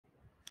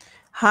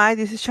Hi,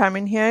 this is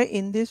Charmin here.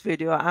 In this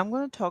video, I'm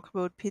going to talk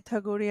about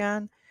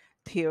Pythagorean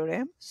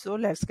theorem. So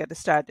let's get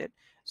started.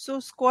 So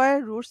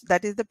square roots,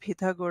 that is the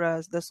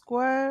Pythagoras, the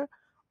square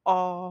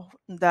of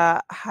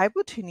the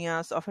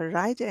hypotenuse of a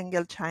right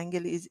angle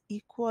triangle is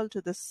equal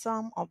to the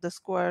sum of the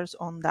squares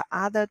on the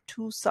other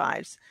two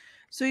sides.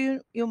 So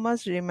you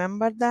must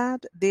remember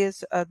that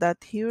this the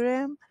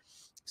theorem.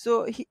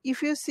 So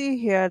if you see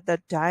here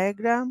the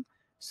diagram,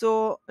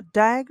 so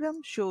diagram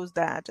shows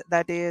that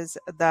is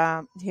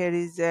the here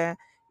is a,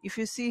 if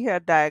you see here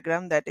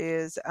diagram, that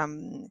is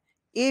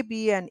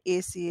AB and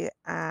AC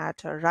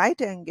at right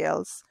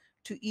angles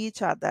to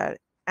each other.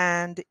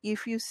 And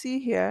if you see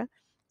here,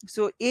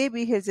 so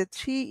AB has a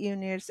 3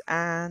 units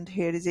and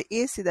here is a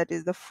AC, that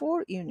is the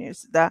 4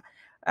 units. The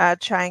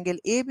triangle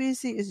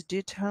ABC is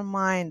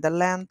determined, the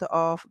length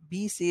of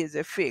BC is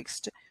a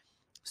fixed.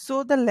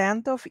 So the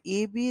length of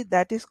AB,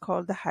 that is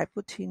called the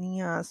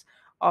hypotenuse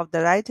of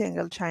the right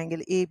angle triangle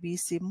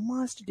ABC,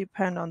 must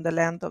depend on the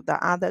length of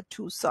the other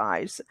two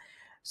sides.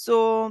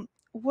 So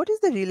what is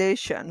the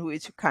relation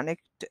which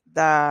connect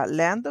the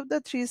length of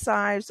the three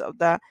sides of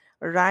the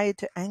right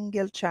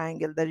angle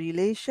triangle? The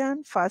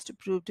relation first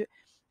proved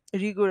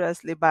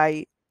rigorously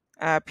by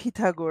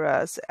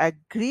Pythagoras, a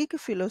Greek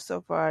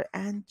philosopher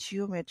and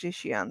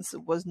geometrician,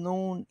 was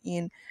known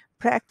in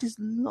practice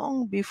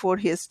long before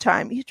his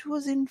time. It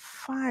was in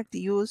fact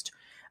used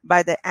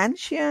by the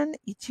ancient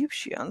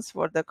Egyptians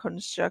for the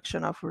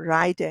construction of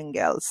right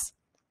angles.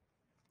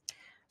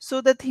 So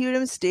the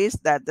theorem states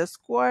that the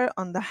square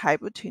on the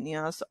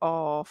hypotenuse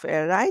of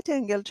a right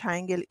angle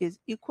triangle is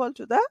equal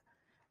to the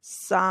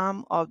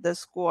sum of the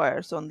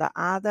squares on the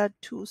other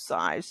two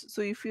sides.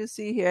 So if you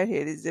see here,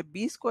 here is a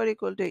b square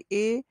equal to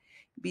a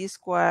b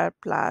square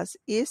plus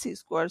ac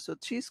square. So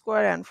 3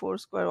 square and 4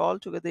 square all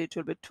together, it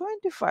will be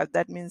 25.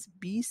 That means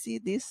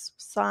BC, this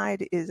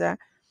side is a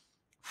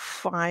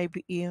 5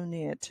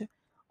 unit.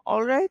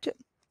 All right.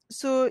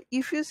 So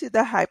if you see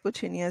the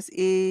hypotenuse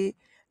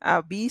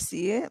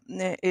BC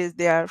is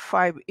there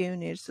 5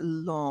 units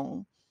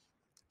long.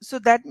 So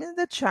that means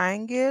the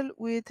triangle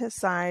with a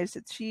sides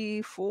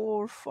 3,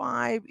 4,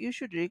 5, you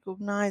should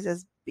recognize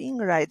as being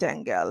right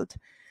angled.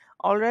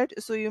 All right.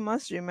 So you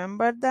must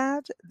remember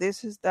that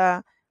this is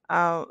the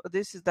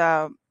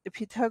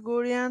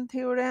Pythagorean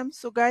theorem.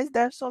 So guys,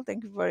 that's all.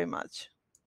 Thank you very much.